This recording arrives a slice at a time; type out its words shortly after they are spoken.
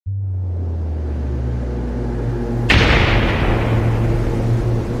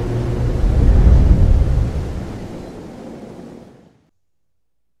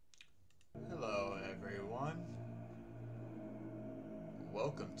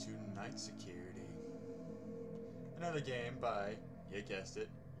to Night Security. Another game by, you guessed it,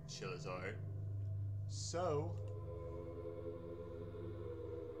 Chilla's Art. So,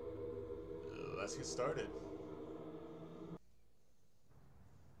 let's get started.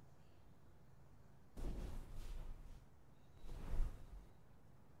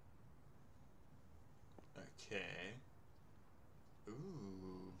 Okay.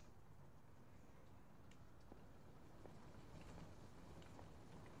 Ooh.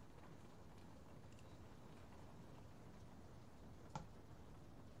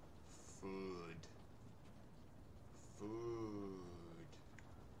 Food. Food.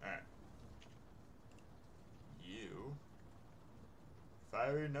 Alright. You. If I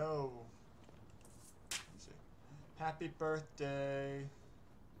already know. Let's see. Happy birthday.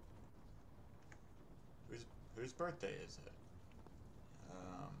 Whose birthday is it?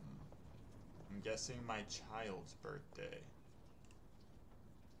 I'm guessing my child's birthday.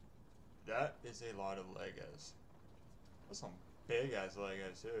 That is a lot of Legos. That's some big ass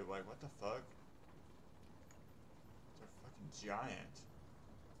Legos too. Like, what the fuck? They're fucking giant.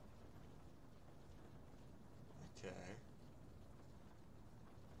 Okay.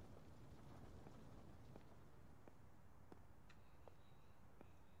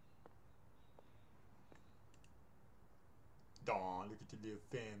 Dawn, look at your little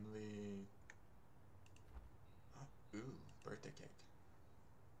family. Ooh, birthday cake.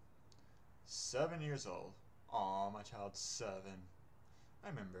 7 years old. Aw, my child's 7. I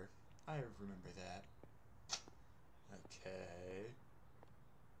remember that. Okay.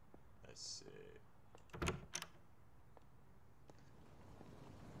 Let's see.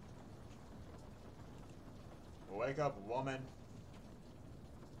 Wake up, woman.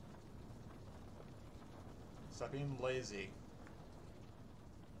 Stop being lazy.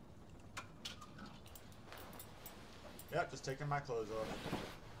 Yep, just taking my clothes off.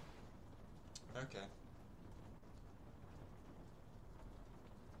 Okay.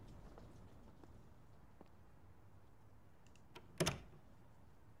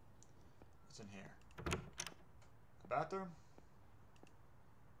 What's in here? A bathroom?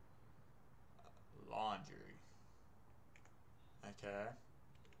 Laundry. Okay.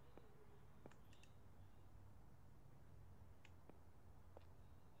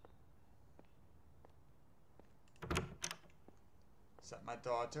 Is that my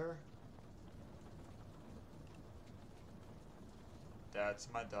daughter? That's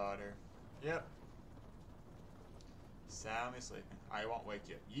my daughter. Yep. Soundly sleeping. I won't wake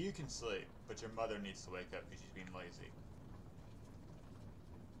you up. You can sleep, but your mother needs to wake up because she's being lazy.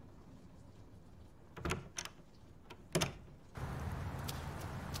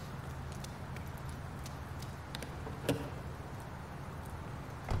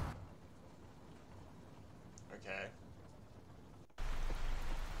 Okay.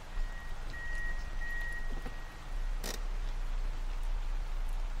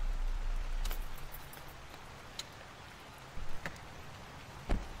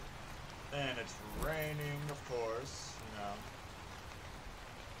 And it's raining, of course, you know.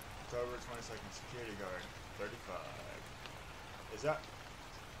 October 22nd, security guard, 35. Is that?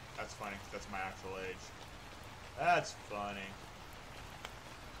 That's funny, 'cause that's my actual age. That's funny.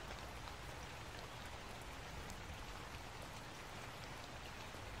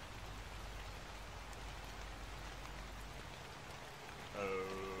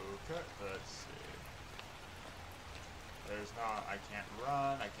 Okay, let's see. There's not, I can't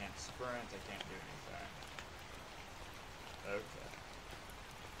run, I can't sprint, I can't do anything. Okay.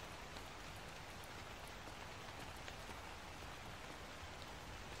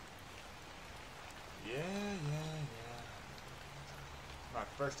 Yeah. My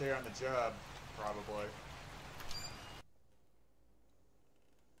first day on the job, probably.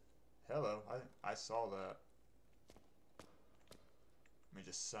 Hello, I saw that. Let me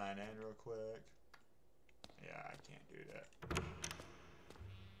just sign in real quick. Yeah, I can't do that.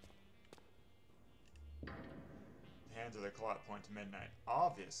 The hands of the clock point to midnight.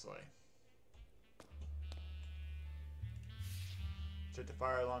 Obviously. Check the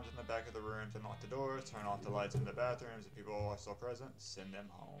fire alarms in the back of the rooms, unlock the doors, turn off the lights in the bathrooms. If people are still present, send them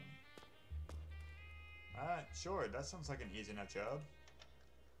home. Alright, sure, that sounds like an easy enough job.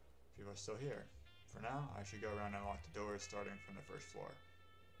 People are still here. For now, I should go around and unlock the doors starting from the first floor.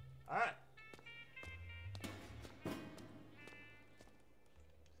 Alright!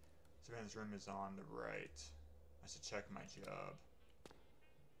 Savannah's room is on the right. I should check my job.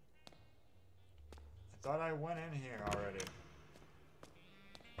 I thought I went in here already.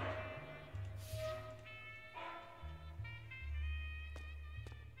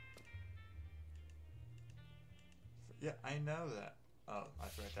 Yeah, I know that. Oh, I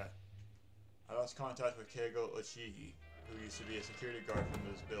forgot that. I lost contact with Keigo Uchihi, who used to be a security guard from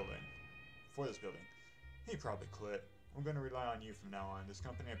this building. For this building. He probably quit. I'm going to rely on you from now on. This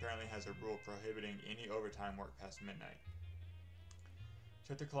company apparently has a rule prohibiting any overtime work past midnight.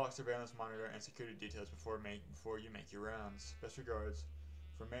 Check the clock, surveillance monitor, and security details before you make your rounds. Best regards,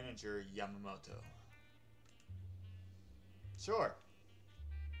 from Manager Yamamoto. Sure.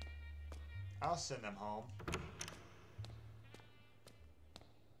 I'll send them home.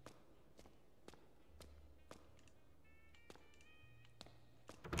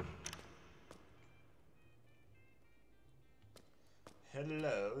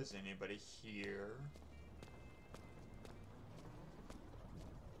 Hello, is anybody here?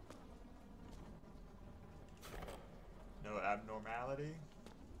 No abnormality?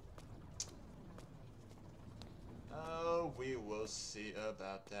 Oh, we will see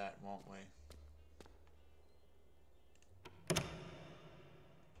about that, won't we?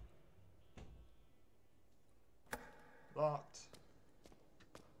 Locked.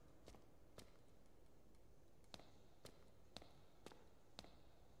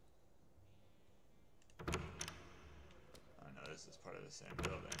 I know this is part of the same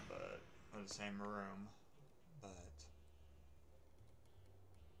building, but or the same room, but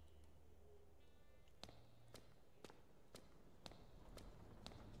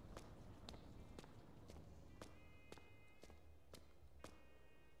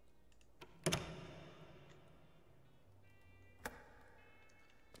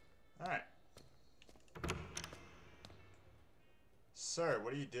alright. Sir,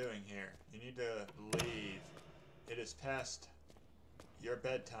 what are you doing here? You need to leave. It is past your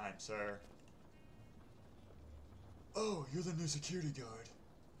bedtime, sir. Oh, you're the new security guard.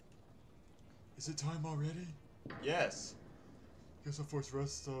 Is it time already? Yes. Guess I'll force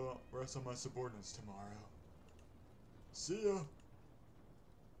rest on my subordinates tomorrow. See ya.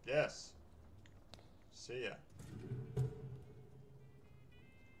 Yes. See ya.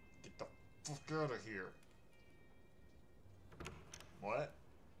 Get the fuck out of here. What?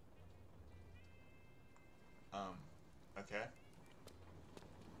 Okay.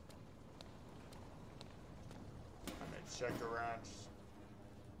 Let me check around.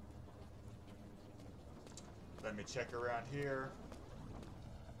 Let me check around here.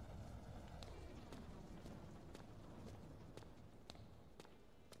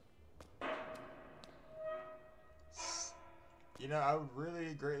 You know, I would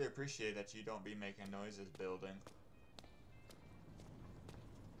really greatly appreciate that you don't be making noises building.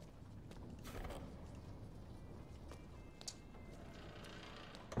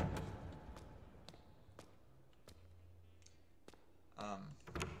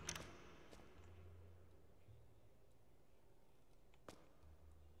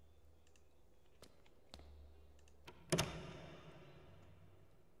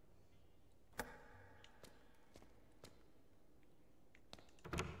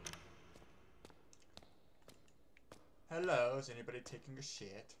 Hello, is anybody taking a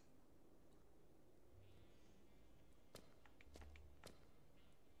shit?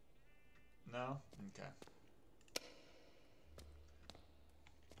 No? Okay.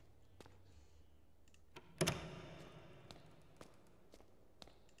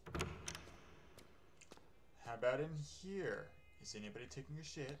 How about in here? Is anybody taking a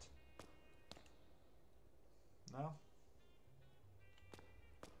shit? No?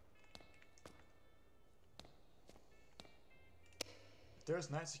 If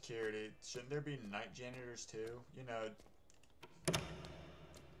there's night security, shouldn't there be night janitors too? You know,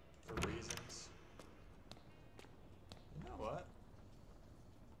 for reasons. You know what?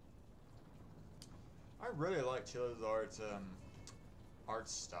 I really like Chilla's art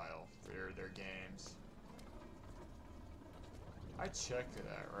style for their games. I checked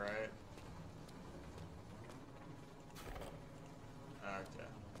that, right? Okay.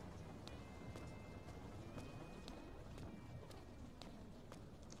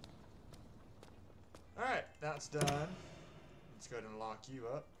 Alright, that's done. Let's go ahead and lock you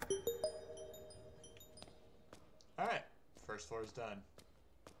up. Alright, first floor is done.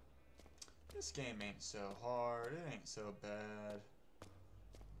 This game ain't so hard, it ain't so bad.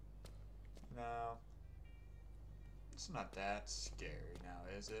 No. It's not that scary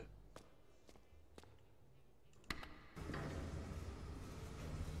now, is it?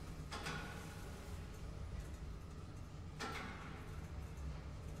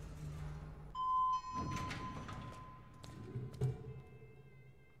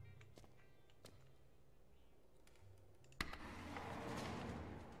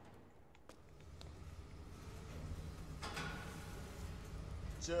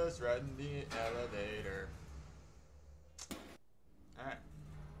 Just riding the elevator.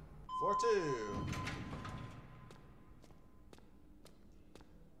 2.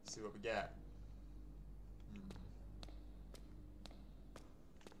 Let's see what we got.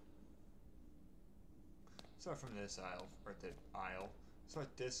 Start from this aisle, or the aisle. Start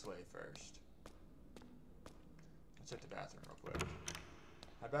this way first. Let's check the bathroom real quick.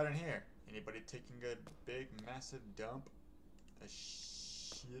 How about in here? Anybody taking a big, massive dump? A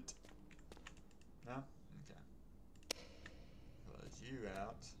shit. No? Okay. Close you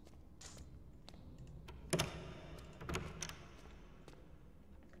out.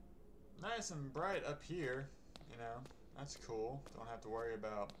 Nice and bright up here. You know, that's cool. Don't have to worry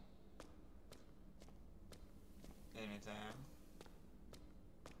about anything.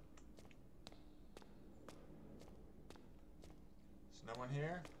 There's no one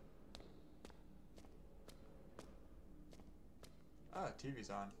here? Oh, TV's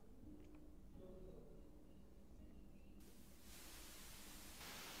on.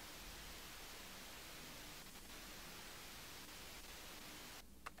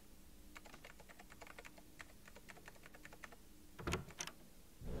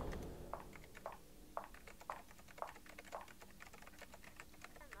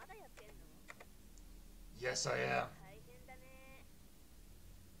 Yes, I am.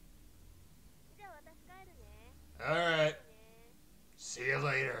 Alright. See you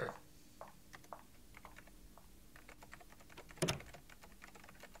later.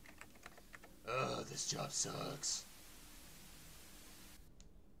 Ugh, this job sucks.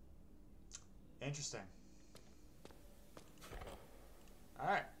 Interesting.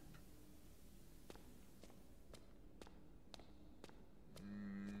 Alright.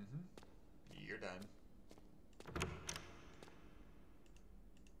 You're done.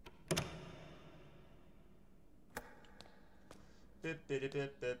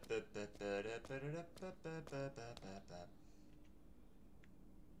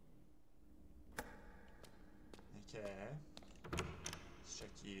 Okay. Let's check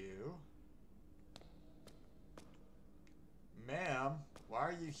you. Ma'am, why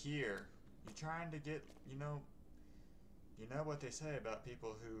are you here? You trying to get, you know what they say about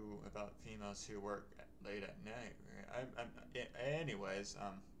about females who work late at night, right? Anyways,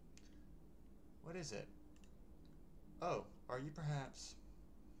 what is it? Oh, are you perhaps,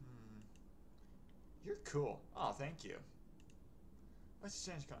 you're cool. Oh, thank you. Let's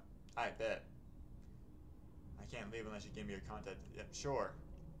exchange I bet. I can't leave unless you give me your contact. Yeah, sure.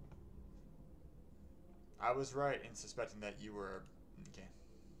 I was right in suspecting that you were, okay.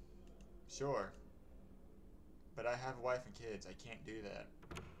 Sure. But I have a wife and kids. I can't do that.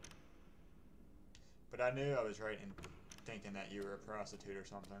 But I knew I was right in thinking that you were a prostitute or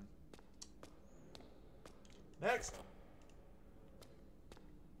something. Next!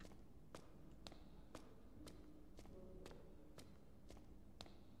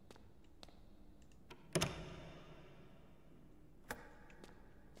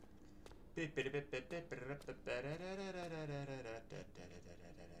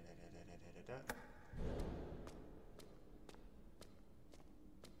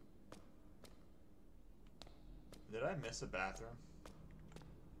 Did I miss a bathroom?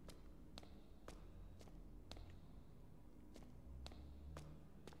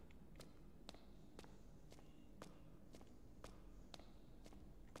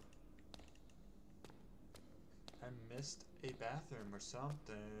 I missed a bathroom or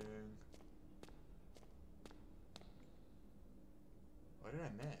something. What did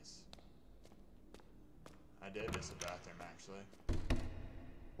I miss? I did miss a bathroom, actually.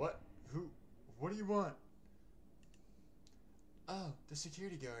 What? Who? What do you want? Oh, the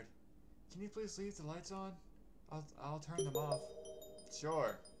security guard. Can you please leave the lights on? I'll turn them off.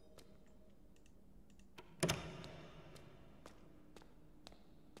 Sure.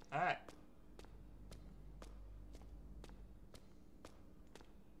 Alright.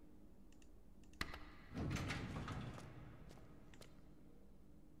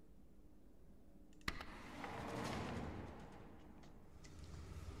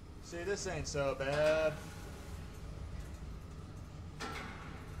 See, this ain't so bad.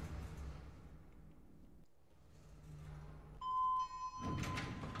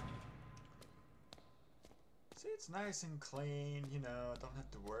 See, it's nice and clean, you know, don't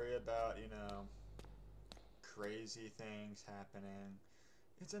have to worry about, you know, crazy things happening.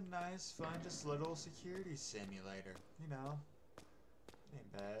 It's a nice, fun, just little security simulator, you know.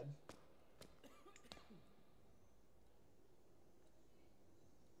 Ain't bad.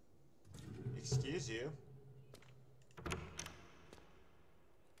 Excuse you.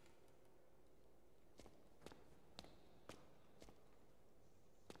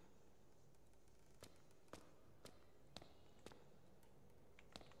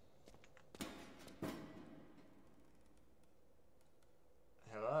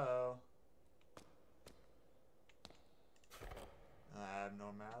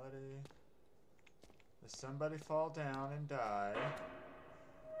 somebody fall down and die.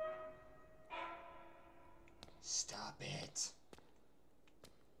 Stop it.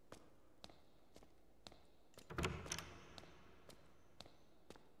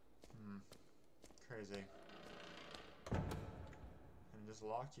 Crazy. And just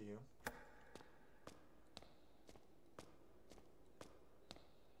lock you.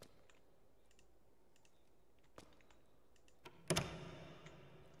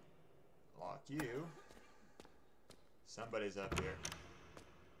 Lock you. Somebody's up here.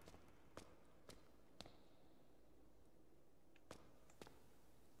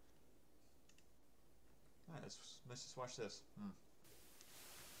 Alright, let's just watch this.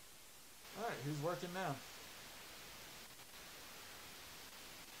 Alright, who's working now?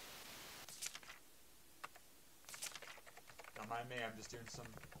 Don't mind me, I'm just doing some...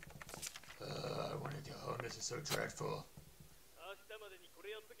 I want to go home, this is so dreadful.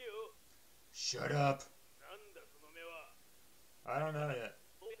 Shut up! I don't know yet.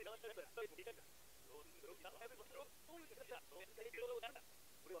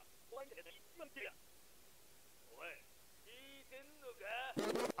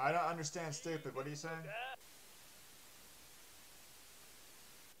 I don't understand, stupid. What are you saying?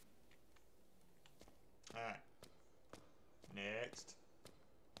 Alright. Next.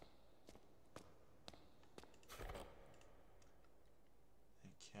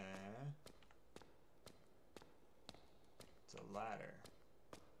 Okay. It's a ladder.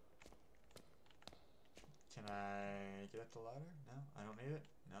 Can I get up the ladder? No? I don't need it?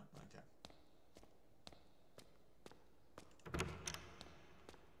 No? Okay.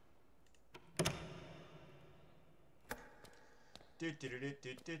 Okay,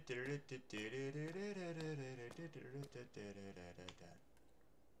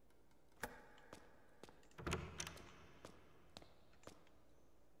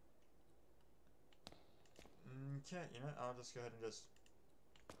 you know what? I'll just go ahead and just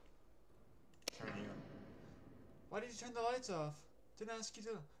turn you on. Why did you turn the lights off? Didn't ask you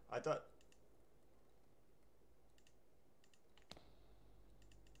to. I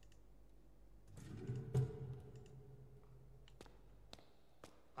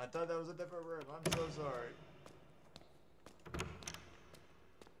thought that was a different room. I'm so sorry.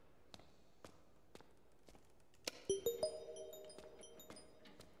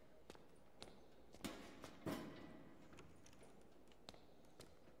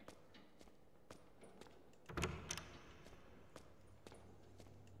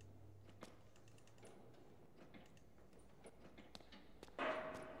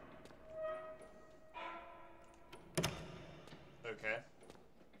 Okay.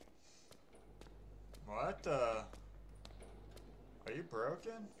 What the? Are you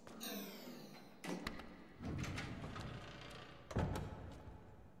broken?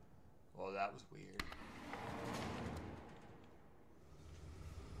 Well, that was weird.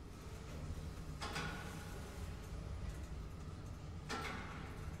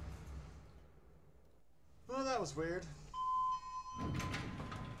 Well, that was weird.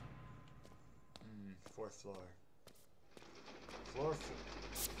 Fourth floor. Floor four.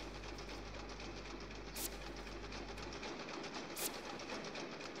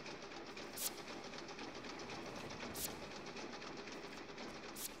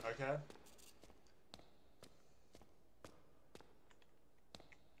 Okay.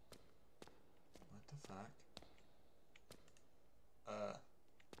 What the fuck?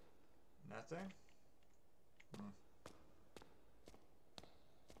 Nothing?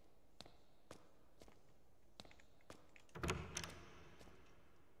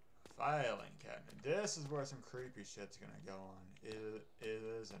 Filing cabinet. This is where some creepy shit's gonna go on,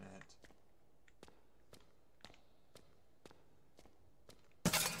 isn't it?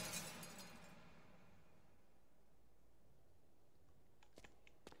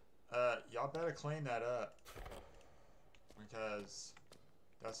 Y'all better clean that up. Because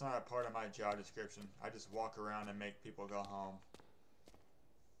that's not a part of my job description. I just walk around and make people go home.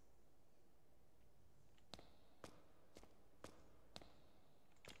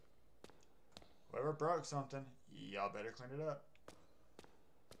 Whoever broke something, y'all better clean it up.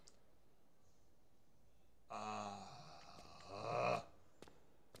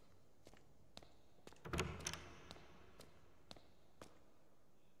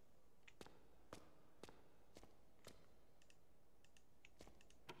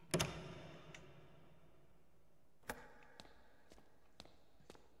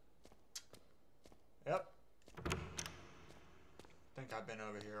 Yep. Think I've been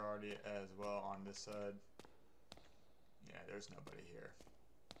over here already as well on this side. Yeah, there's nobody here.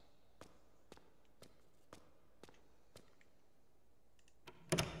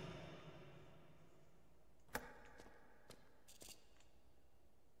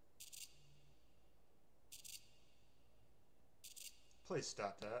 Please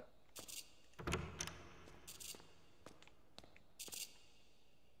stop that.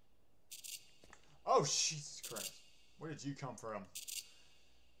 Oh, Jesus Christ. Where did you come from?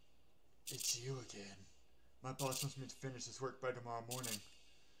 It's you again. My boss wants me to finish this work by tomorrow morning.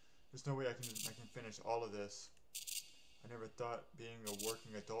 There's no way I can finish all of this. I never thought being a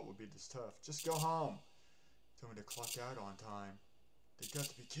working adult would be this tough. Just go home. Tell me to clock out on time. They got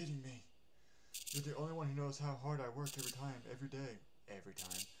to be kidding me. You're the only one who knows how hard I work every day. Every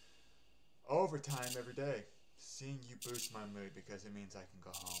time. Overtime every day. Seeing you boosts my mood because it means I can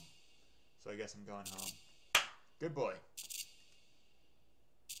go home. So I guess I'm going home. Good boy.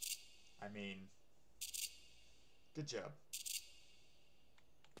 I mean, good job.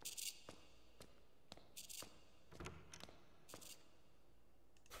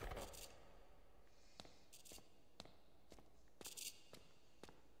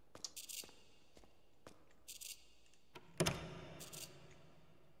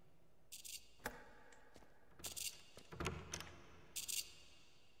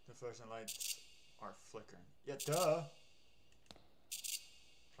 The fluorescent lights are flickering. Yeah, duh!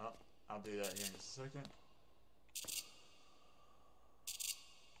 Well, I'll do that here in just a second.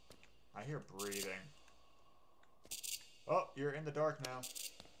 I hear breathing. Oh, you're in the dark now.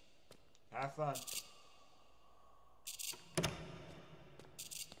 Have fun. Let's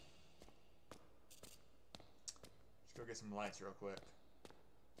go get some lights real quick.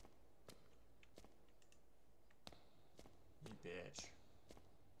 You bitch.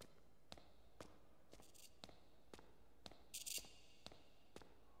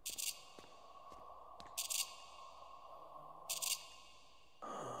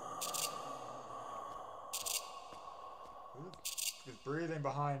 Who is breathing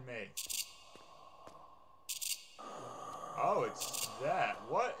behind me? Oh, it's that.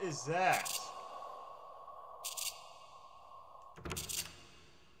 What is that?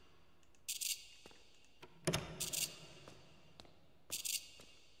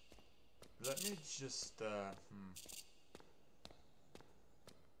 Let me just,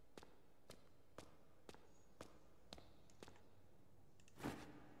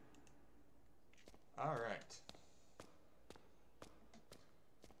 Alright.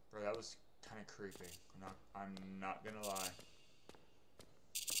 Bro, that was kind of creepy. I'm not gonna lie.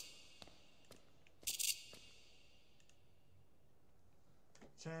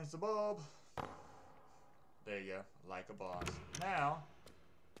 Change the bulb. There you go. Like a boss. Now,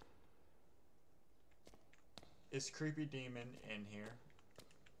 is Creepy Demon in here?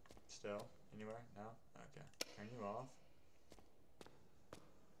 Still? Anywhere? No? Okay. Turn you off.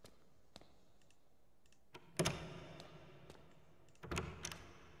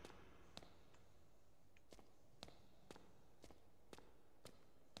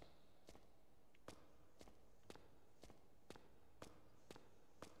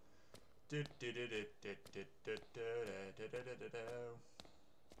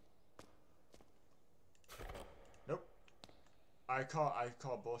 Nope. I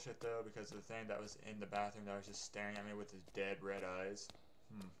call bullshit though because the thing that was in the bathroom that was just staring at me with his dead red eyes.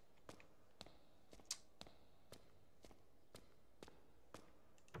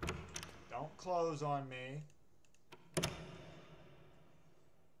 Don't close on me.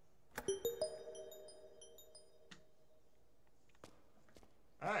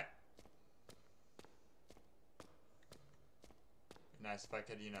 Alright. Nice if I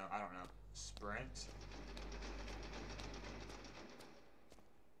could, you know, I don't know, sprint.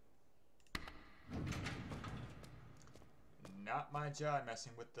 Not my job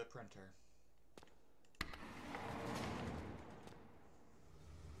messing with the printer.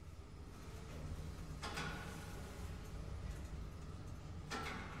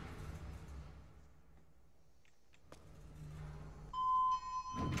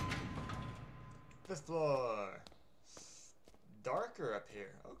 Fifth floor. Darker up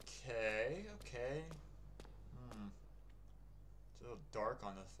here. Okay, okay. It's a little dark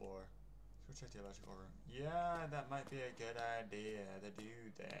on the floor. Let's go check the electrical room. Yeah, that might be a good idea to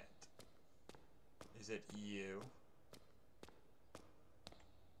do that. Is it you?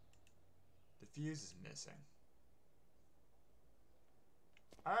 The fuse is missing.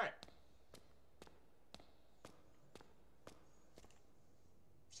 Alright.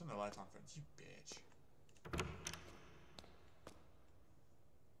 Turn the lights on for you, bitch.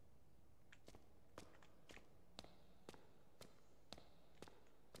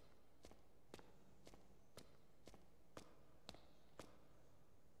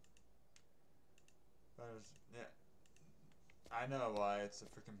 Yeah. I know why. It's a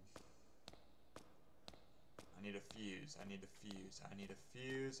freaking... I need a fuse. I need a fuse. I need a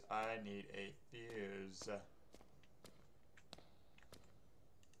fuse. I need a fuse.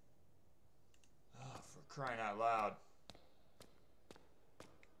 crying out loud.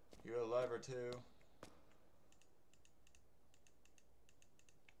 You a lever too?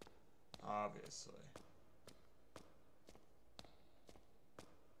 Obviously.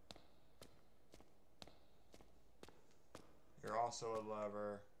 You're also a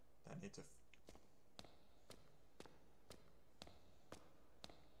lever that needs a...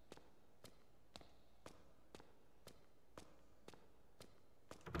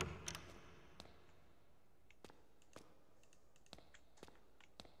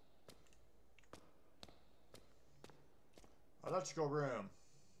 Electrical room.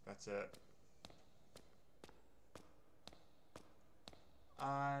 That's it.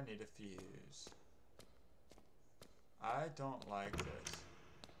 I need a fuse. I don't like this.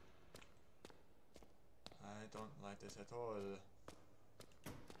 I don't like this at all.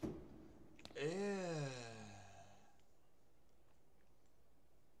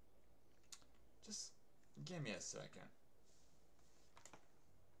 Just give me a second.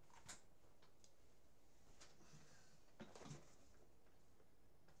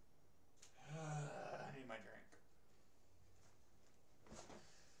 I need my drink.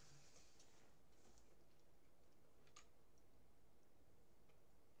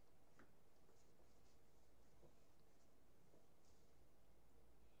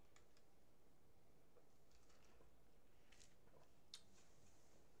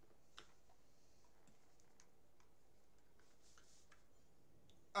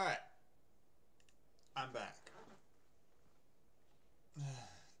 Alright. I'm back.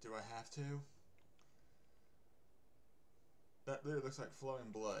 Do I have to? That literally looks like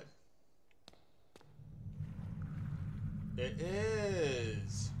flowing blood. It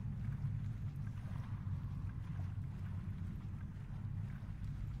is!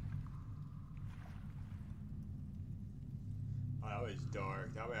 Oh, that was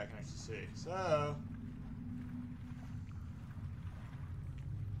dark. That way I can actually see. So...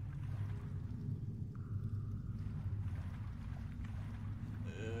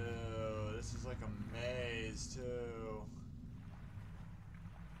 Ew, this is like a maze, too.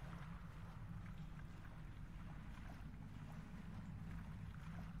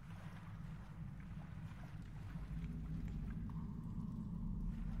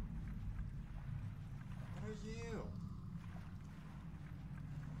 What are you?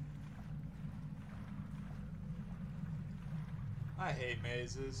 I hate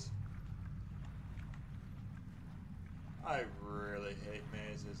mazes. I really hate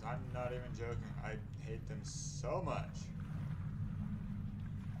mazes. I'm not even joking. I hate them so much.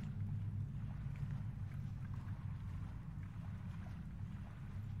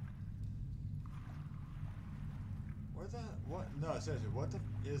 Where the... What? No, seriously, what the...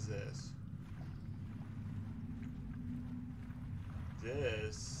 is this?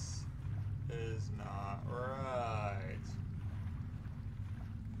 This is not right.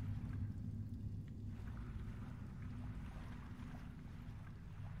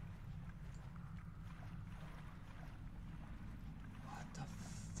 What the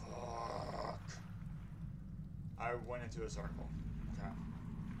fuck? I went into a circle. Okay.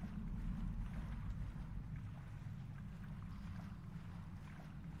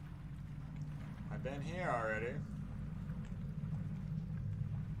 I've been here already.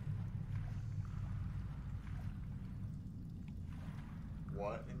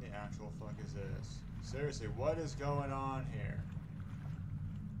 What in the actual fuck is this? Seriously, what is going on here?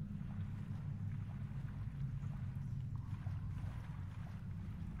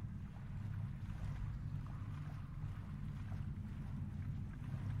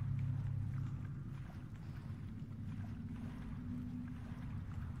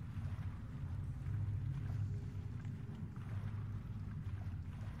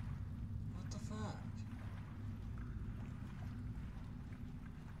 What the fuck?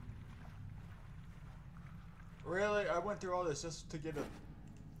 Really? I went through all this just to get a...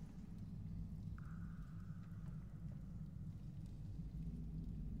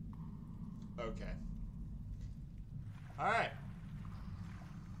 Okay. Alright.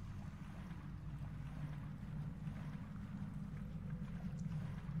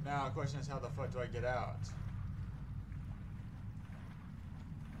 Now the question is, how the fuck do I get out?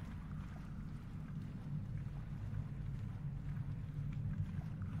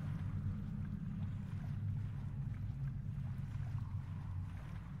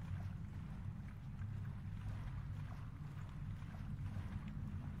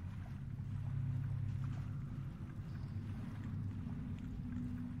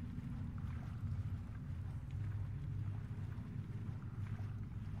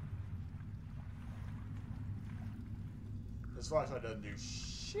 This flashlight doesn't do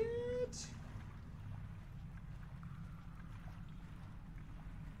shit.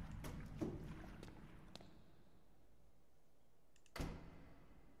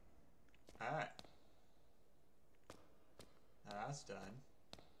 that's done.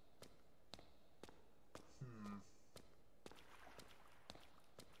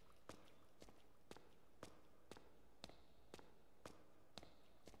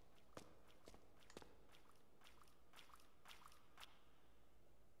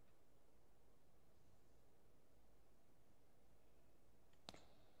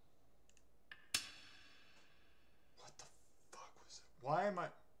 What the fuck was it? Why am I...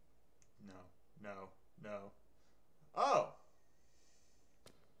 No, no, no. Oh!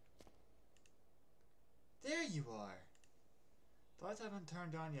 There you are! The lights haven't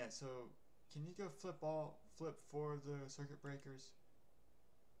turned on yet, so can you go flip for the circuit breakers?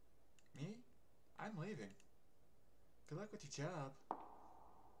 Me? I'm leaving. Good luck with your job.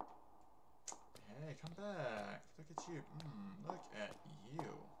 Hey, come back. Look at you. Look at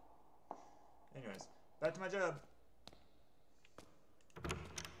you. Anyways, back to my job.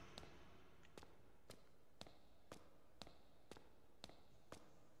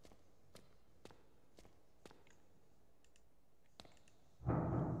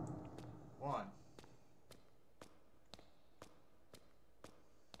 One.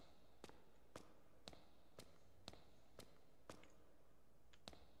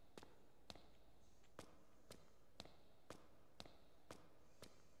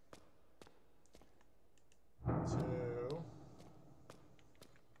 Two.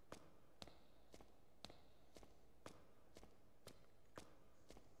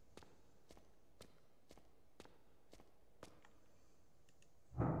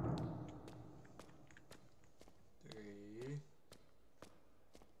 Three.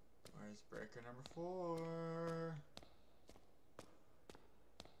 Where's breaker number 4?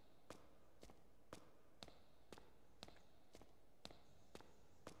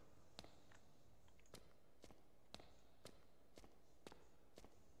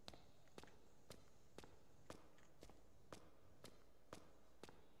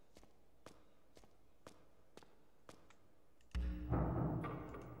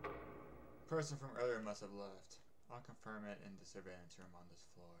 Person from earlier must have left. I'll confirm it in the surveillance room on this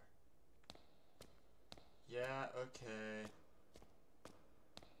floor. Yeah, okay.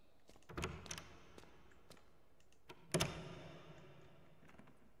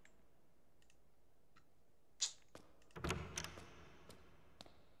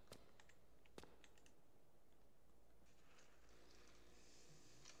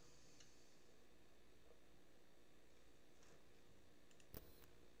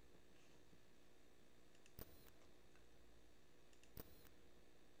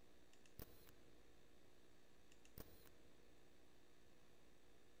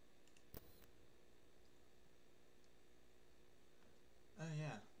 Oh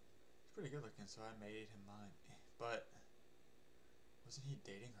yeah. He's pretty good looking, so I made him mine. But wasn't he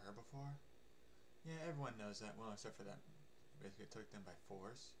dating her before? Yeah, everyone knows that. Well, except for that. Basically took them by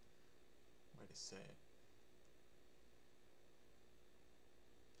force. Way to say it.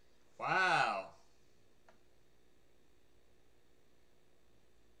 Wow!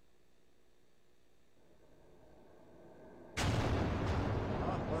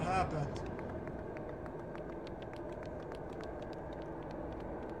 Huh? What happened?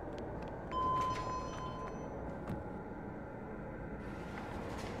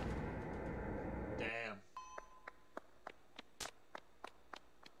 Damn.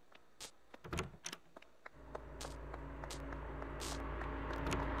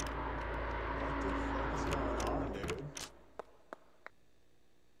 What the fuck is going on, dude?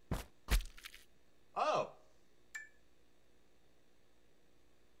 Oh!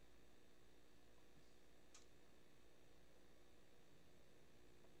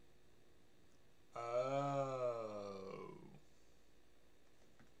 Oh.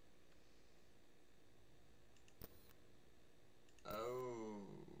 Oh.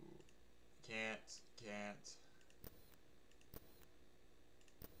 Can't.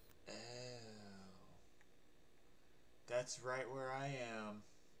 Oh. That's right where I am.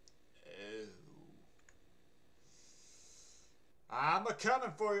 Oh. I'm a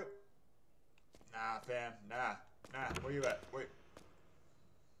coming for you. Nah, fam. Nah. Where you at? Wait.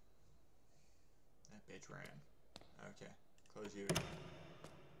 That bitch ran. Okay. Close you again.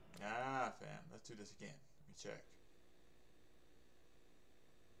 Nah, fam. Let's do this again. Let me check.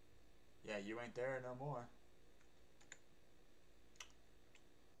 Yeah, you ain't there no more.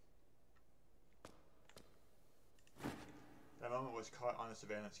 That moment was caught on the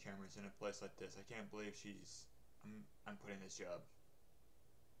surveillance cameras in a place like this. I can't believe she's... I'm quitting this job.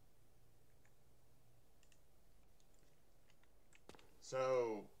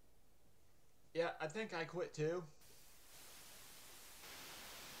 So... yeah, I think I quit too.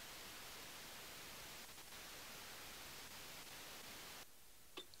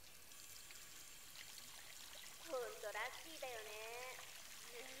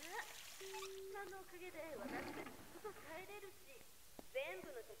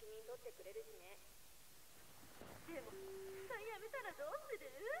 ってくれるしね。でも戦やめたらどうする？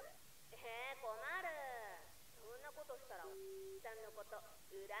困る。そんなことしたらおっちゃんのこと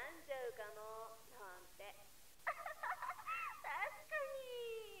恨んじゃうかもなんて。確か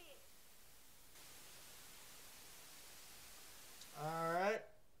に。Alright.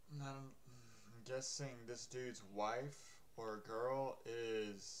 I'm guessing this dude's wife or girl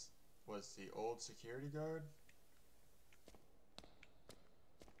was the old security guard.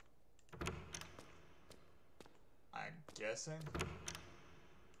 I'm guessing.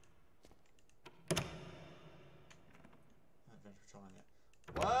 Adventure patrolling it.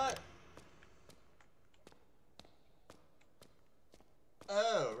 What?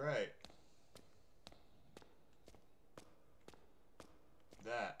 Oh, right.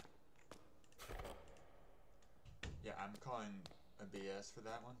 That. Yeah, I'm calling a BS for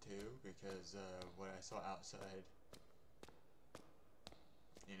that one too, because what I saw outside,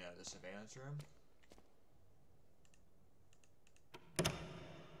 you know, the surveillance room.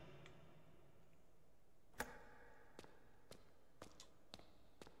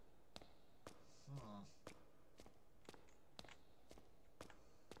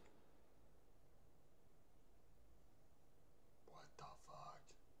 What the fuck?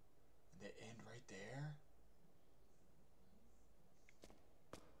 They end right there?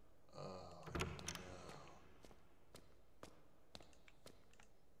 Oh no.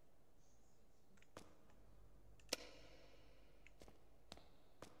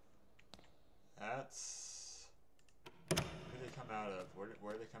 That's... Where do they come out of? Where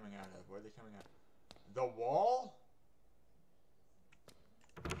are they coming out of? Where are they coming out of? The wall?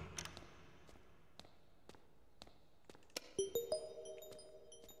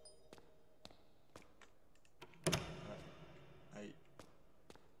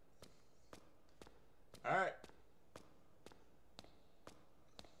 Alright.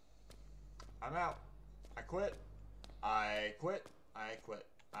 I'm out. I quit. I quit. I quit.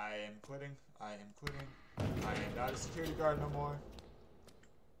 I am quitting. I am quitting. I am not a security guard no more.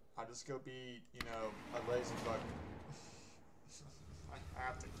 I'll just go be, you know, a lazy fuck. I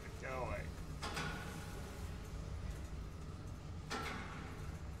have to get going.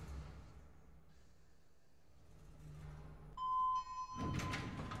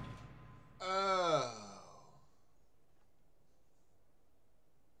 Oh.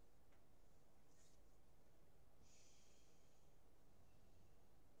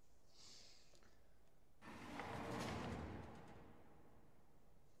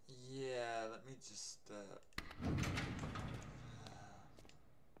 Yeah, let me just,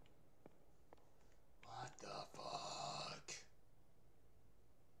 what the fuck?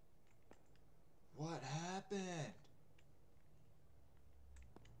 What happened?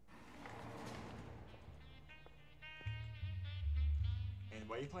 And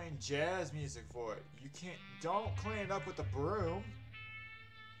what are you playing jazz music for? You can't, don't clean it up with the broom.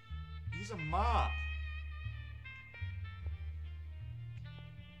 Use a mop.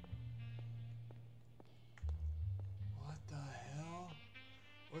 What the hell?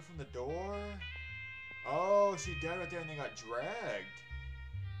 Away from the door? Oh, she died right there and they got dragged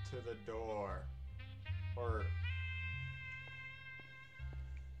to the door. Or...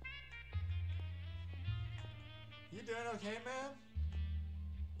 You doing okay, man?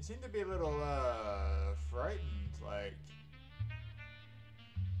 You seem to be a little, frightened, like...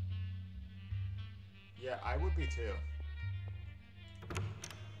 Yeah, I would be too.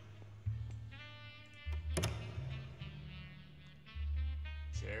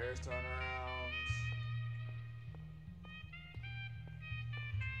 Chairs turn around.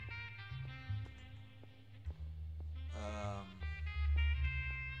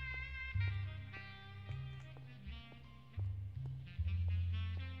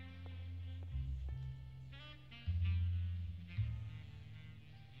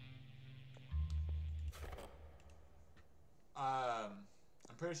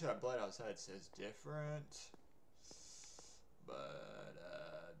 I'm pretty sure that blood outside says different. But,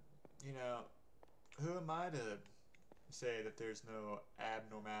 you know, who am I to say that there's no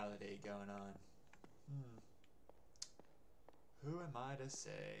abnormality going on? Who am I to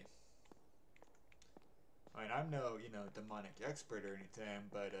say? I mean, I'm no, you know, demonic expert or anything,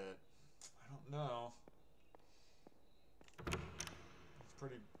 but, I don't know. It's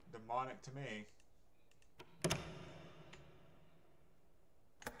pretty demonic to me.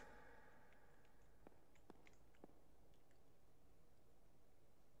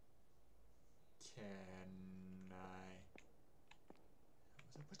 Can I...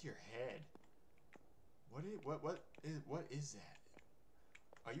 What's up with your head? What is that?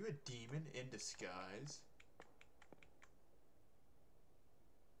 Are you a demon in disguise?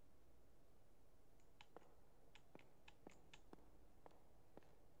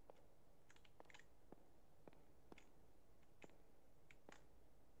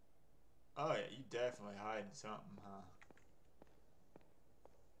 definitely hiding something, huh?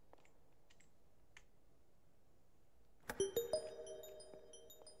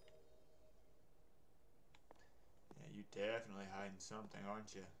 Yeah, you definitely hiding something,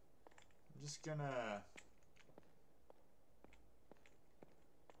 aren't you? I'm just gonna...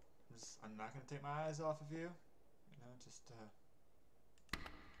 I'm not gonna take my eyes off of you. You know, just,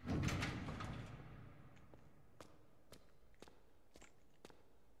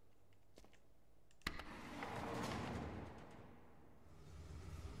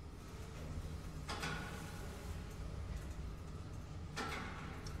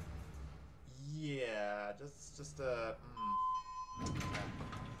 Yeah,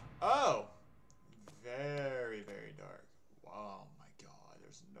 Oh! Very, very dark. Oh my god,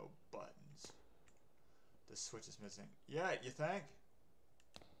 there's no buttons. The switch is missing. Yeah, you think?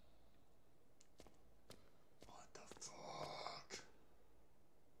 What the fuck?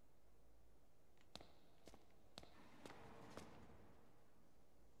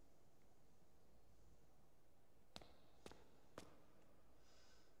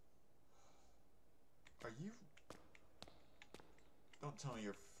 Are you... Don't tell me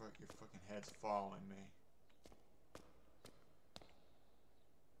your fucking head's following me.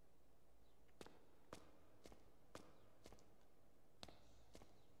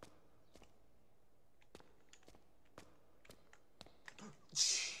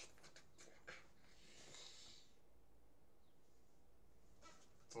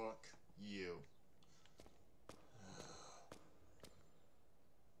 Fuck you.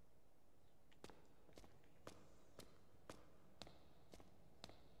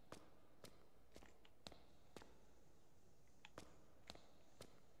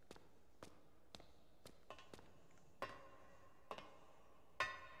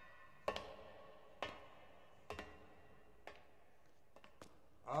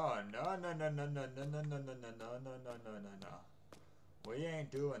 Oh, no, no, no, no, no, no, no, no, no, no, no, no, no, no, no, no. We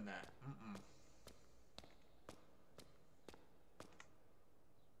ain't doing that. Mm-mm.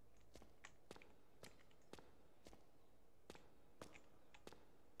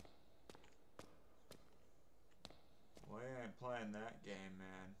 We ain't playing that game,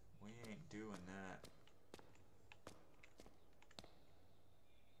 man. We ain't doing that.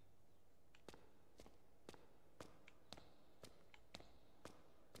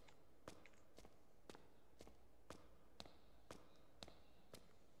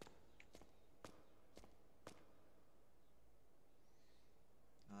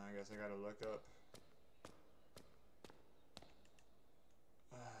 I guess I gotta look up.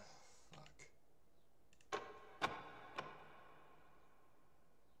 Fuck.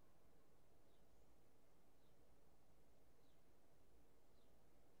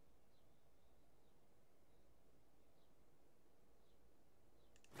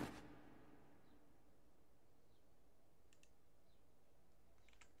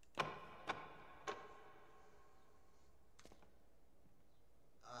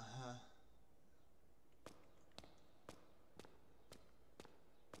 Uh-huh.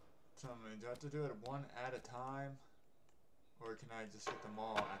 Tell me, do I have to do it one at a time? Or can I just hit them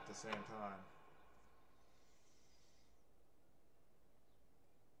all at the same time?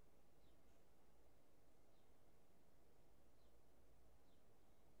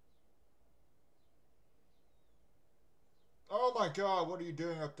 Oh my god, what are you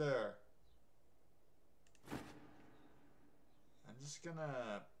doing up there? I'm just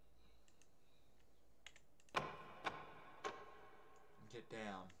gonna... get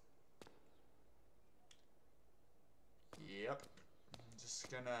down. Yep. I'm just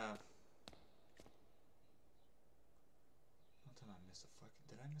gonna... What did I miss a fucking...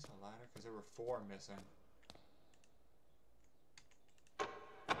 Did I miss a ladder? Because there were 4 missing.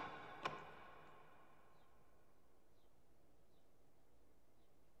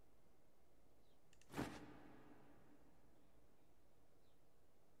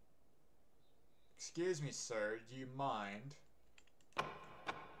 Excuse me, sir. Do you mind?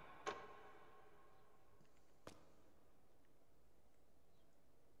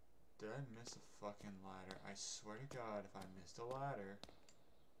 Did I miss a fucking ladder? I swear to God, if I missed a ladder...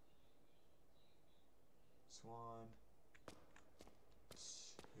 It's 1,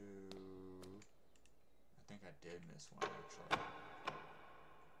 2... I think I did miss one, actually.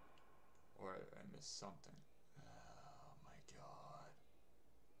 Or I missed something. Oh my god.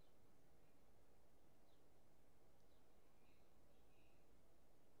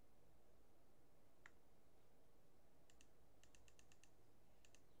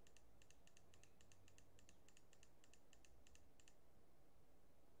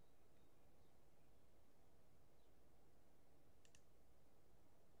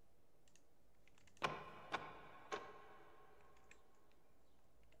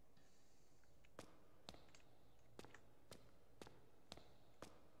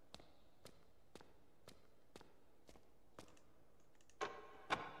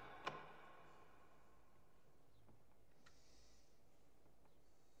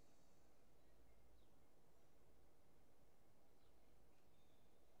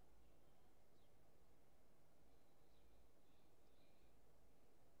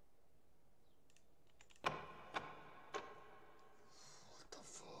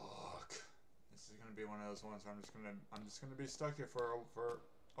 one of those ones where I'm just gonna be stuck here for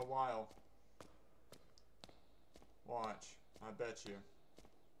a while. Watch. I bet you.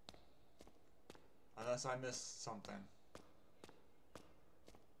 Unless I missed something.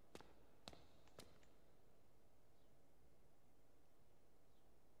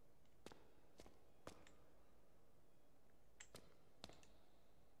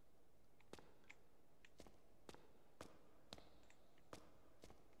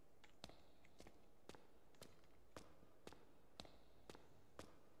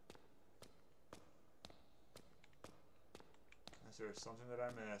 Is there something that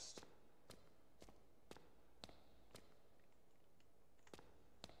I missed?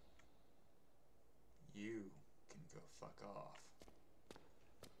 You can go fuck off.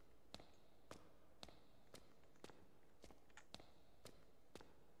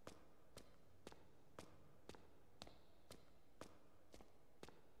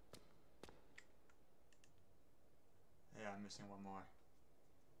 Yeah, I'm missing one more.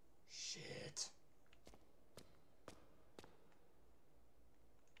 Shit.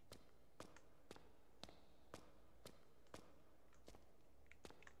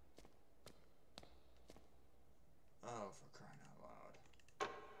 Oh, for crying out loud.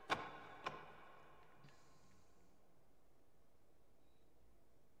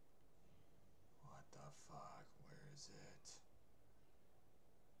 What the fuck? Where is it?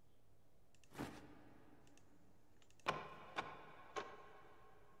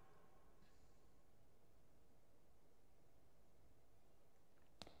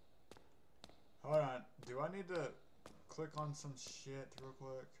 Hold on. Do I need to click on some shit real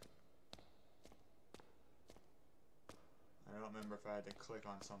quick? I don't remember if I had to click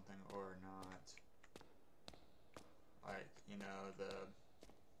on something or not. Like, you know, the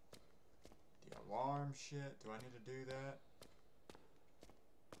alarm shit. Do I need to do that?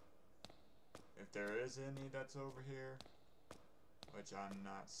 If there is any that's over here, which I'm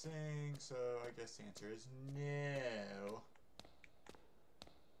not seeing, so I guess the answer is no.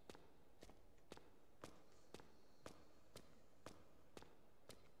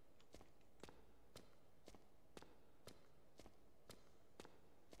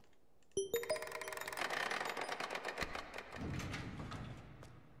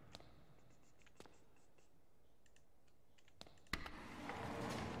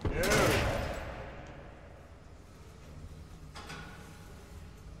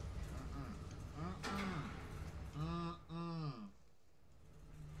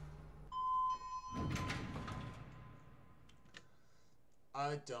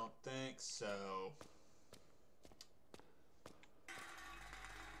 I don't think so.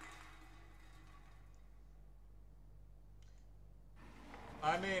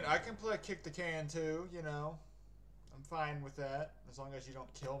 I mean, I can play kick the can too, you know. I'm fine with that, as long as you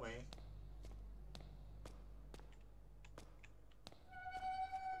don't kill me.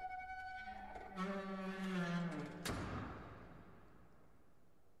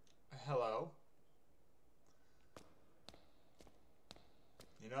 Hello?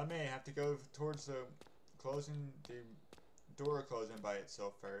 You know what I mean? I have to go towards the door closing by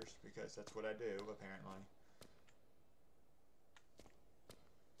itself first, because that's what I do, apparently.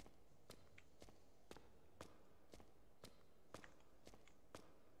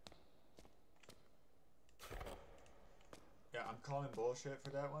 Yeah, I'm calling bullshit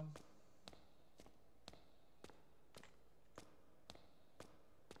for that one.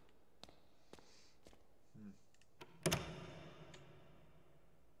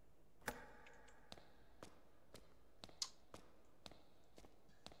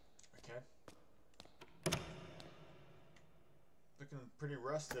 Looking pretty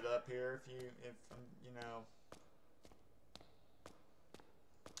rusted up here if you know.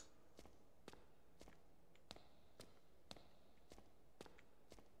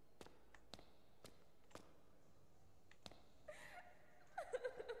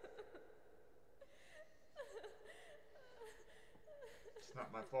 It's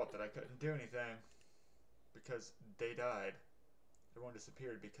not my fault that I couldn't do anything because they died. Everyone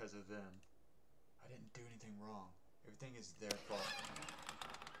disappeared because of them. I didn't do anything wrong. Everything is their fault.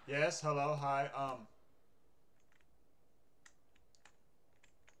 Yes, hello, hi,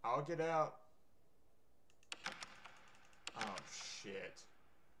 I'll get out. Oh, shit.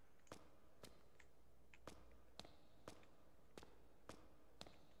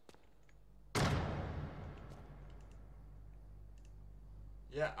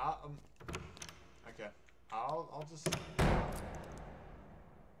 Yeah, okay. I'll just...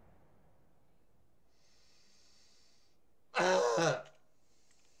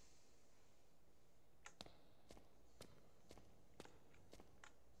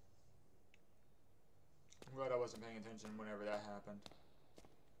 wasn't paying attention whenever that happened.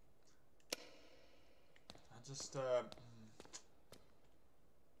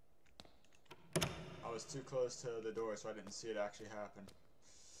 I was too close to the door, so I didn't see it actually happen.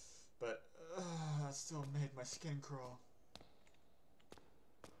 But, that still made my skin crawl.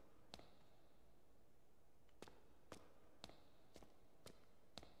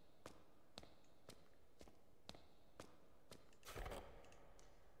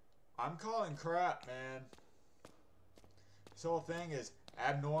 I'm calling crap, man. This whole thing is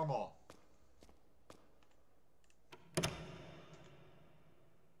abnormal.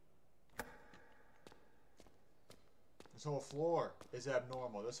 This whole floor is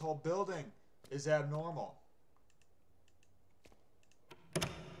abnormal. This whole building is abnormal.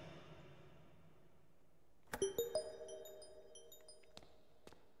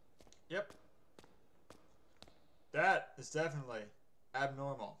 Yep. That is definitely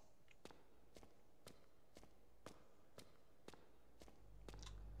abnormal.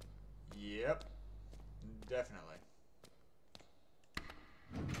 Yep. Definitely.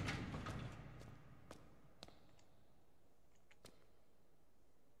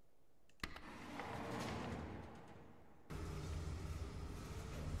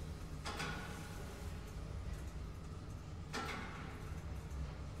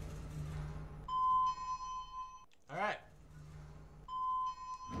 Alright.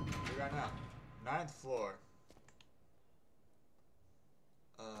 What we got now? 9th floor.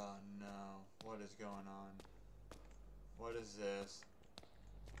 Oh no. What is going on? What is this?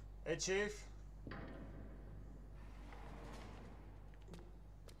 Hey, Chief.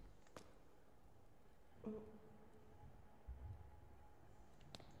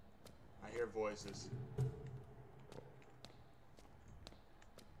 I hear voices.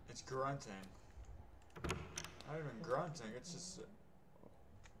 It's grunting. Not even grunting, it's just...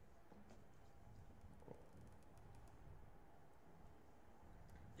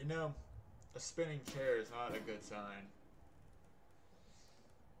 You know, a spinning chair is not a good sign.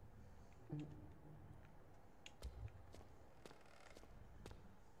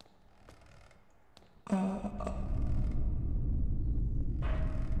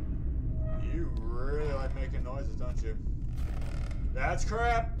 You really like making noises, don't you? That's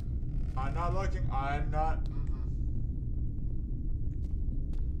crap! I'm not looking. I'm not...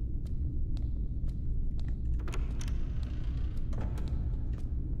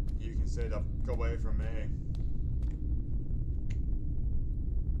 You can say to go away from me.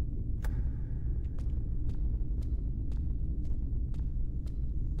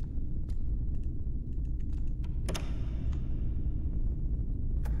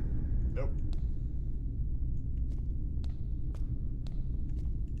 Nope.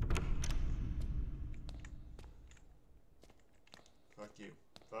 Fuck you.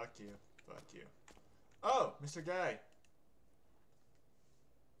 Fuck you. Fuck you. Oh, Mr. Guy.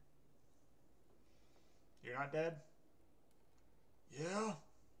 You're not dead? Yeah?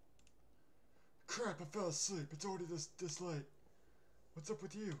 Crap, I fell asleep. It's already this late. What's up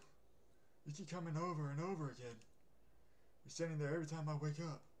with you? You keep coming over and over again. You're standing there every time I wake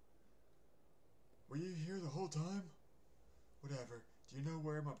up. Were you here the whole time? Whatever. Do you know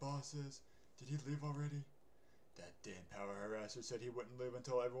where my boss is? Did he leave already? That damn power harasser said he wouldn't leave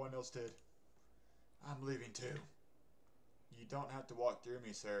until everyone else did. I'm leaving too. You don't have to walk through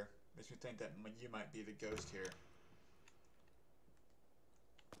me, sir. Makes me think that you might be the ghost here.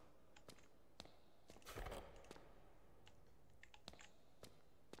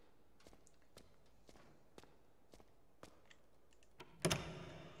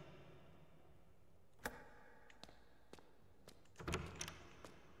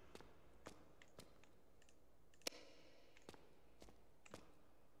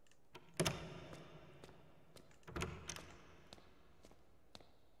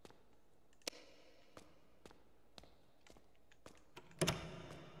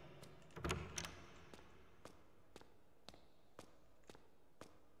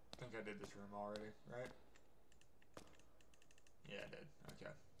 I did this room already, right? Yeah, I did.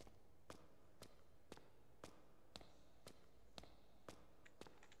 Okay.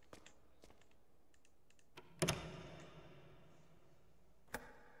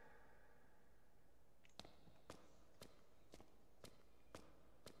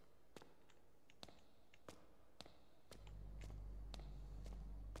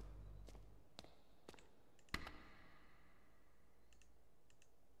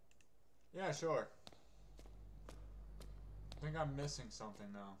 Yeah, sure. I think I'm missing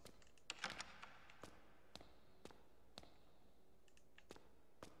something though.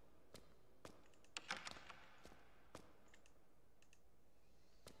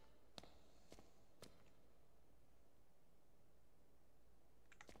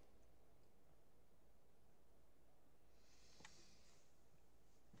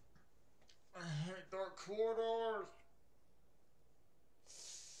 corridors.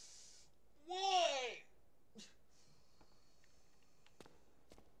 Why?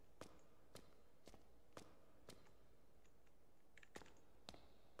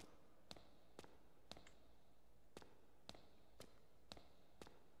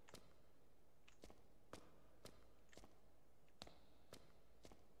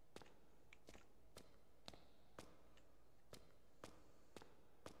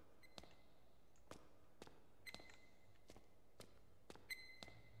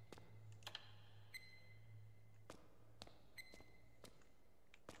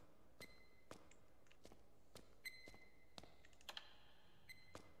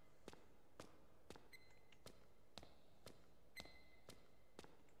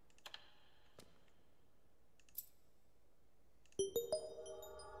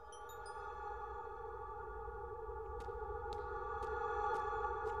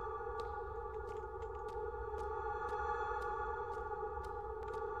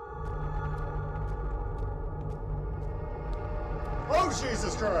 Oh,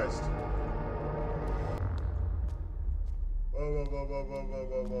 Jesus Christ! Whoa, whoa, whoa, whoa, whoa, whoa,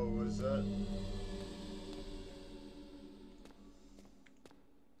 whoa, whoa, what is that?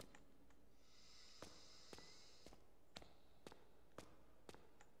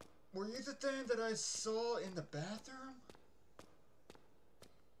 Were you the thing that I saw in the bathroom?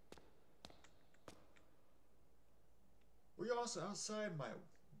 Were you also outside my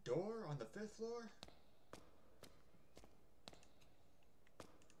door on the 5th floor?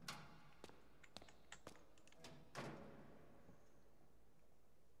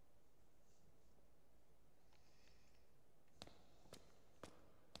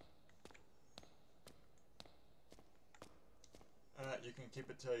 You can keep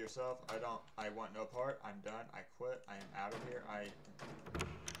it to yourself. I want no part. I'm done. I quit. I am out of here.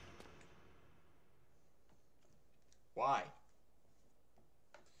 Why?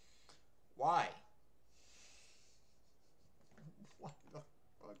 Why? What the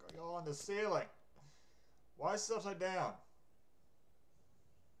fuck are y'all on the ceiling? Why is it upside down?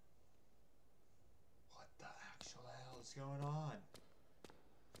 What the actual hell is going on?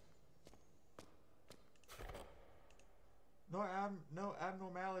 No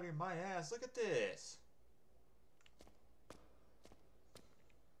abnormality in my ass. Look at this.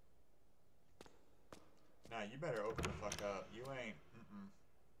 Nah, you better open the fuck up. You ain't.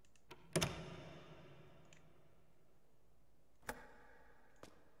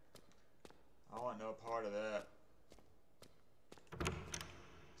 I want no part of that.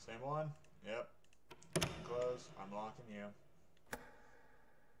 Same one? Yep. Close. I'm locking you.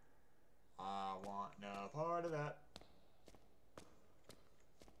 I want no part of that.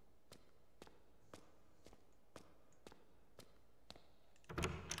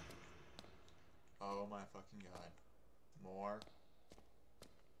 Oh my fucking god. More.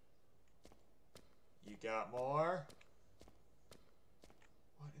 You got more?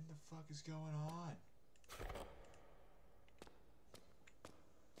 What in the fuck is going on?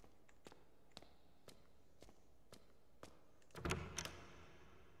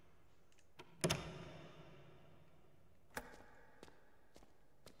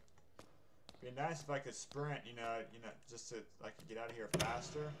 Be nice if I could sprint, you know, just so I could get out of here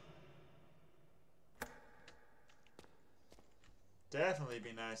faster. Definitely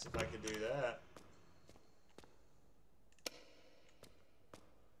be nice if I could do that.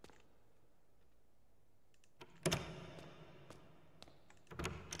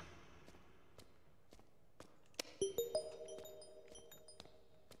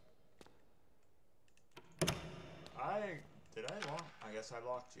 Did I lock? I guess I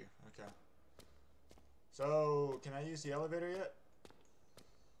locked you. Okay. So, can I use the elevator yet?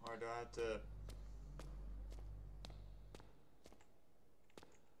 Or do I have to...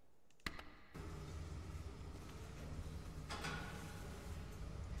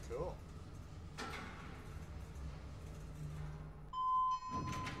 Cool.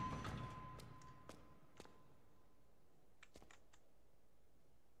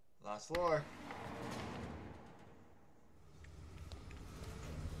 Last floor.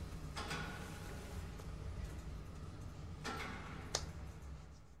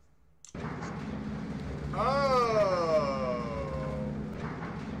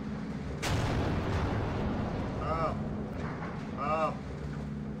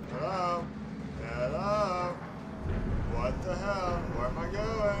 Hello? Hello? What the hell? Where am I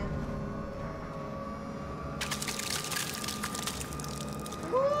going?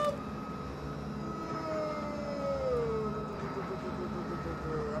 Whoop!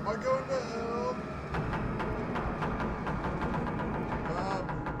 Am I going to hell?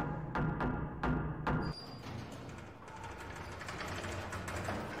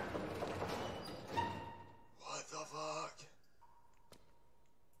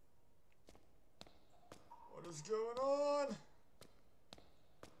 is going on?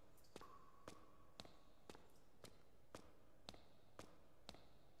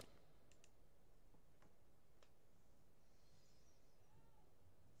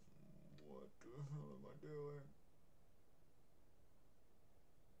 What the hell am I doing?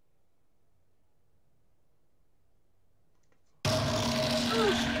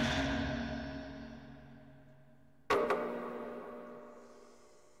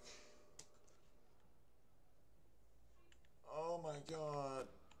 Oh my god.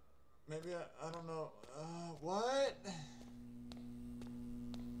 Maybe I don't know. What?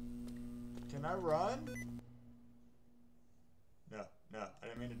 Can I run? No, I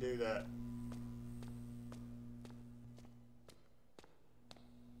didn't mean to do that.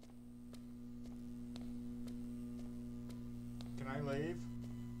 Can I leave?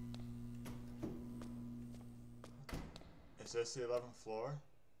 Is this the 11th floor?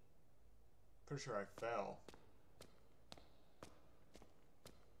 Pretty sure I fell.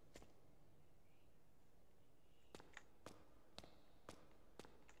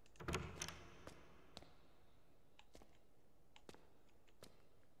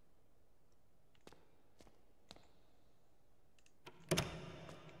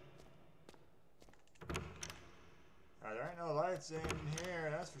 There ain't no lights in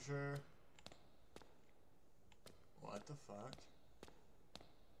here, that's for sure. What the fuck?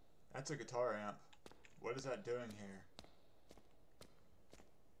 That's a guitar amp. What is that doing here?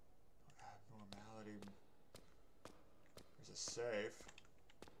 Abnormality. There's a safe.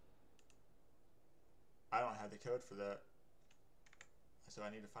 I don't have the code for that. So I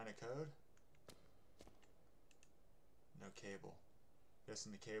need to find a code? No cable.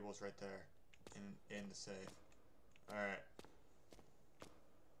 Guessing the cable's right there. In the safe. Alright.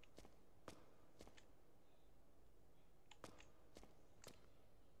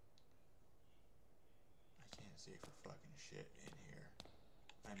 I can't see for fucking shit in here.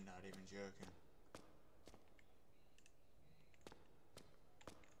 I'm not even joking.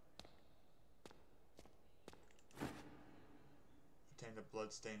 Obtained a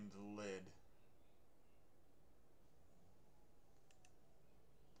blood-stained lid.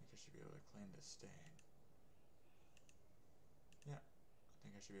 I think I should be able to clean this stain. Yeah, I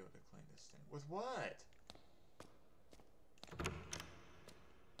think I should be able to clean this stain. With what?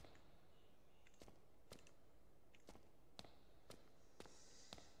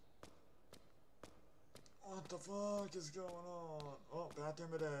 What the fuck is going on? Oh,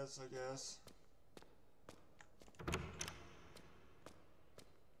 bathroom it is, I guess.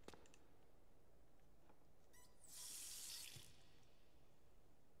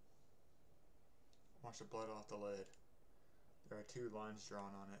 Wash the blood off the lid. There are 2 lines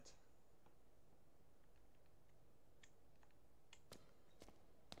drawn on it.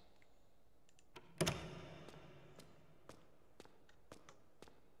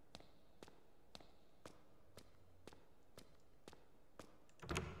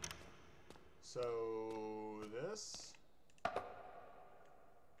 So this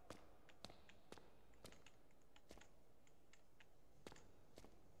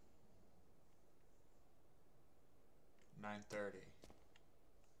 $9.30.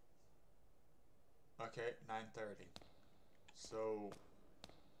 Okay, 9:30. So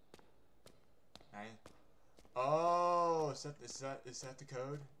 9. Oh, is that the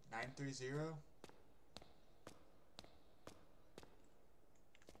code? 930.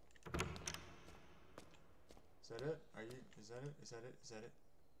 Is that it? Are you? Is that it? Is that it? Is that it?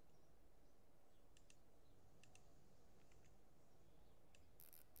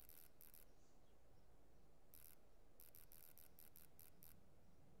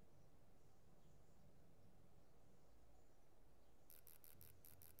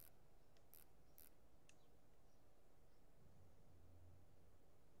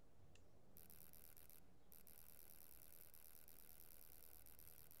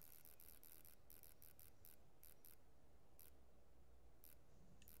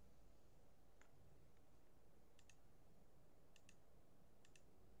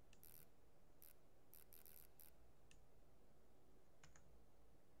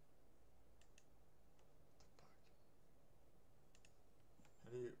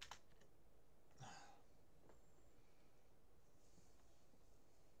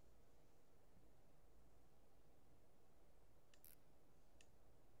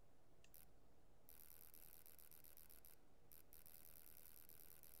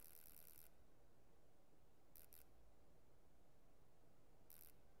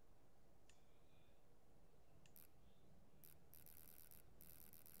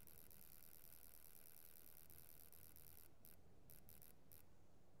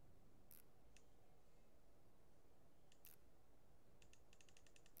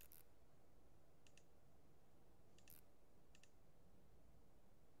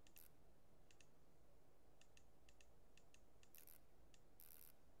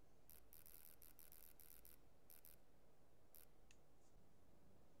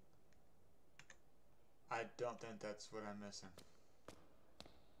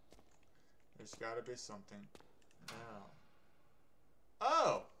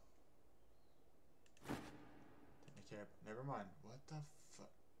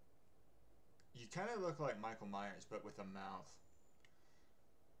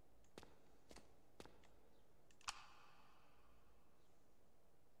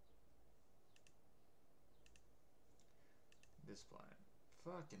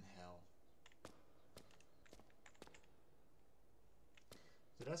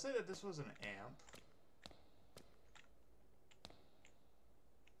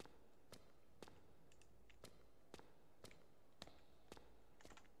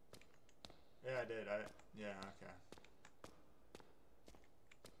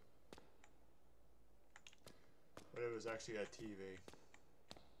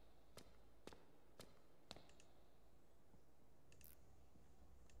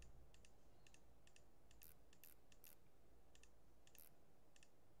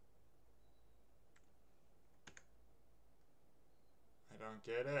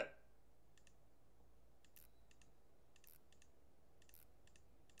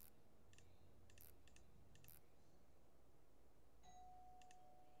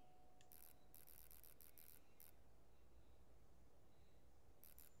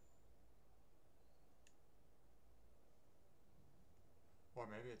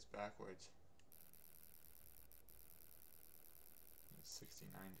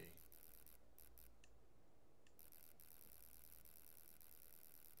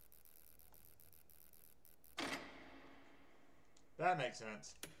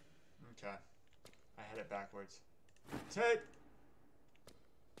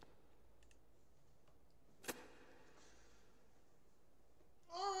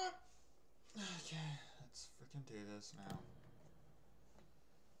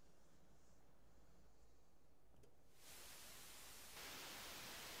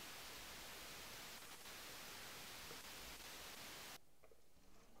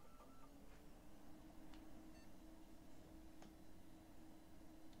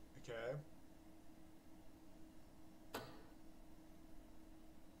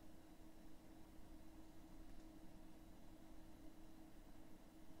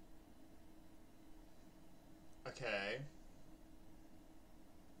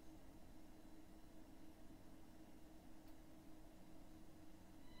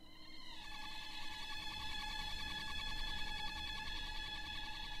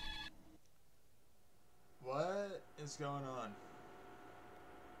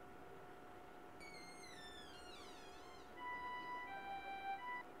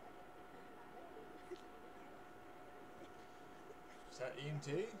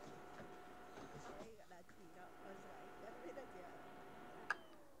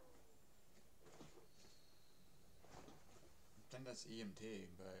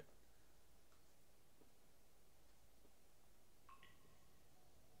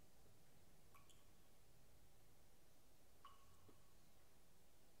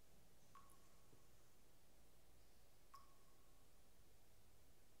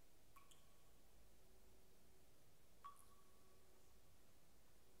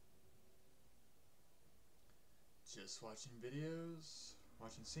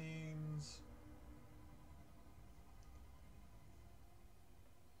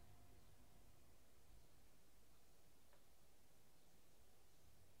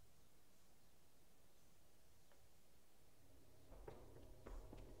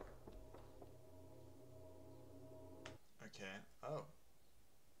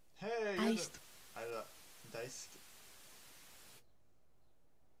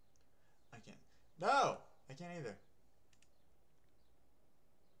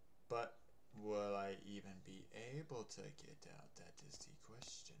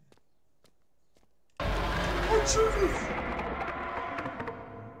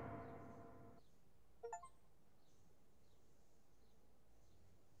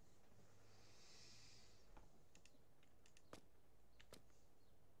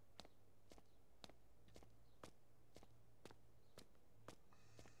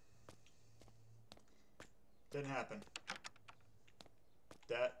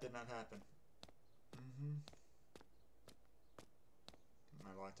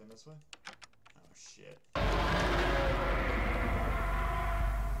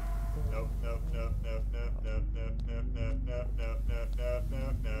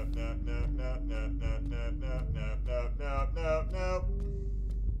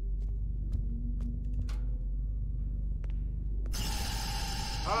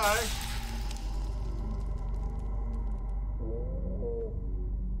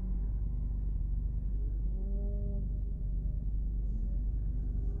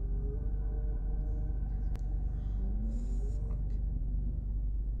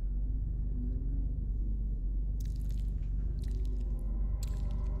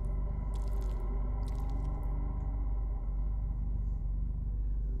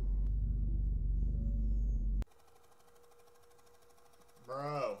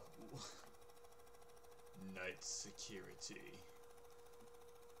 security.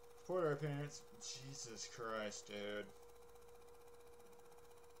 Porter appearance. Jesus Christ, dude.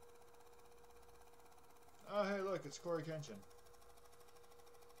 Oh, hey, look, it's Corey Kenshin.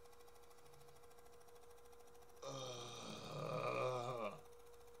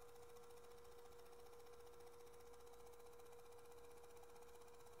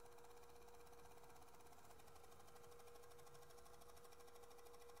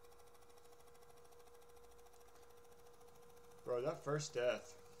 Bro, that first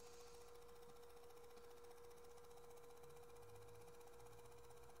death.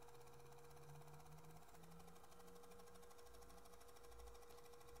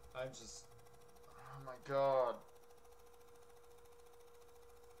 I just... Oh my god.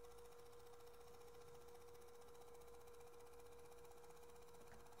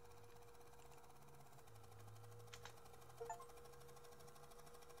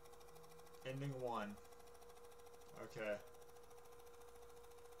 Ending 1. Okay.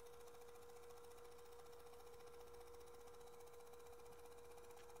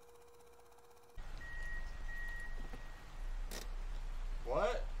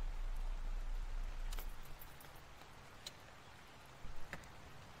 What?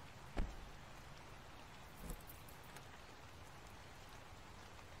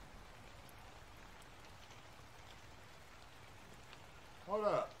 Hold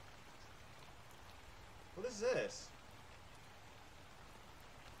up. What is this?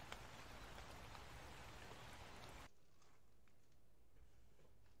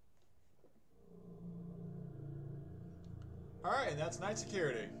 Alright, and that's night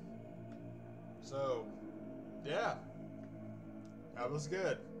security. So, yeah. That was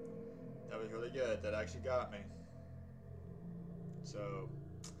good. That was really good. That actually got me. So,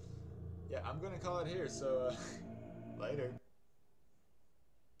 yeah, I'm gonna call it here. So, later.